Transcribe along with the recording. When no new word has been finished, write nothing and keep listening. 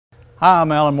Hi,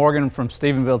 I'm Alan Morgan from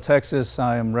Stephenville, Texas.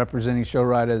 I am representing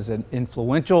Show-Rite as an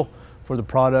influential for the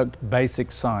product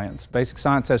Basic Science. Basic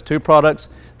Science has two products,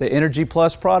 the Energy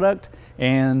Plus product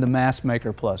and the Mass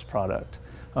Maker Plus product.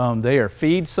 They are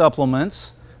feed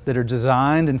supplements that are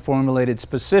designed and formulated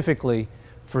specifically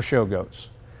for show goats.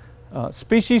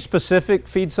 Species-specific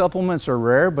feed supplements are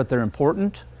rare, but they're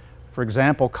important. For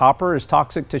example, copper is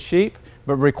toxic to sheep,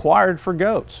 but required for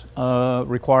goats,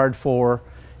 required for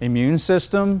immune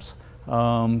systems,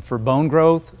 for bone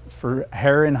growth, for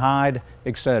hair and hide,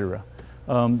 etc.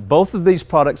 Both of these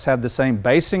products have the same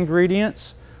base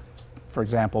ingredients, for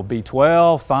example,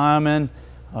 B12, thiamine,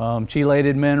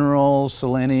 chelated minerals,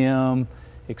 selenium,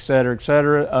 etc.,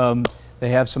 etc. They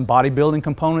have some bodybuilding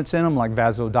components in them like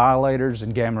vasodilators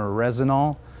and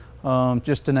gamma-resinol,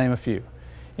 just to name a few.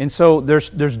 And so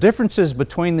there's differences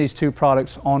between these two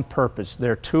products on purpose.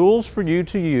 They're tools for you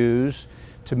to use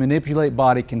to manipulate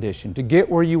body condition, to get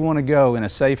where you want to go in a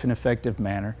safe and effective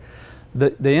manner.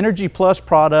 The Energy Plus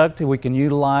product we can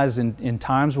utilize in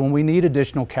times when we need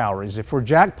additional calories. If we're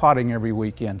jackpotting every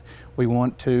weekend, we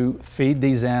want to feed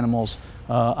these animals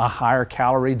a higher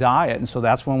calorie diet, and so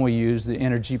that's when we use the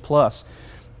Energy Plus.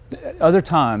 Other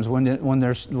times, when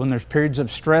there's periods of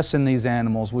stress in these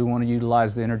animals, we want to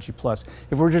utilize the Energy Plus.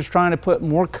 If we're just trying to put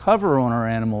more cover on our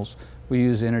animals, we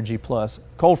use Energy Plus.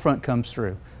 Cold front comes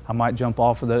through, I might jump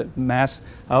off of the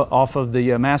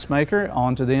Mass Maker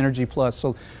onto the Energy Plus.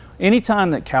 So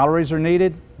anytime that calories are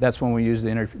needed, that's when we use the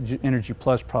Energy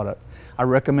Plus product. I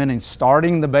recommend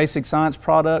starting the Basic Science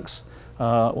products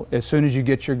as soon as you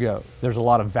get your goat. There's a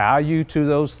lot of value to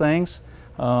those things,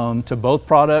 to both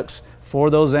products for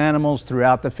those animals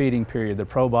throughout the feeding period, the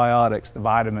probiotics, the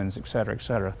vitamins, etc.,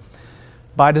 etc.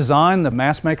 By design, the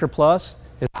Mass Maker Plus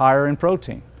is higher in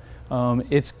protein.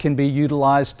 It can be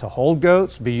utilized to hold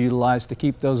goats, be utilized to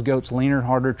keep those goats leaner,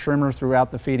 harder, trimmer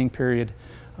throughout the feeding period.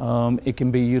 It can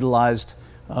be utilized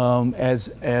as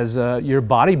your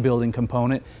bodybuilding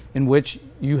component, in which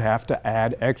you have to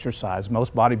add exercise.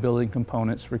 Most bodybuilding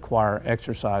components require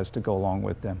exercise to go along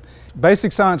with them.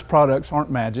 Basic Science products aren't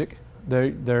magic,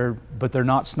 but they're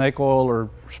not snake oil or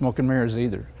smoke and mirrors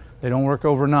either. They don't work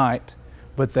overnight,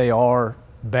 but they are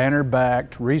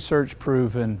banner-backed,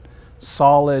 research-proven,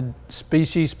 solid,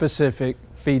 species-specific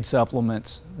feed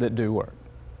supplements that do work.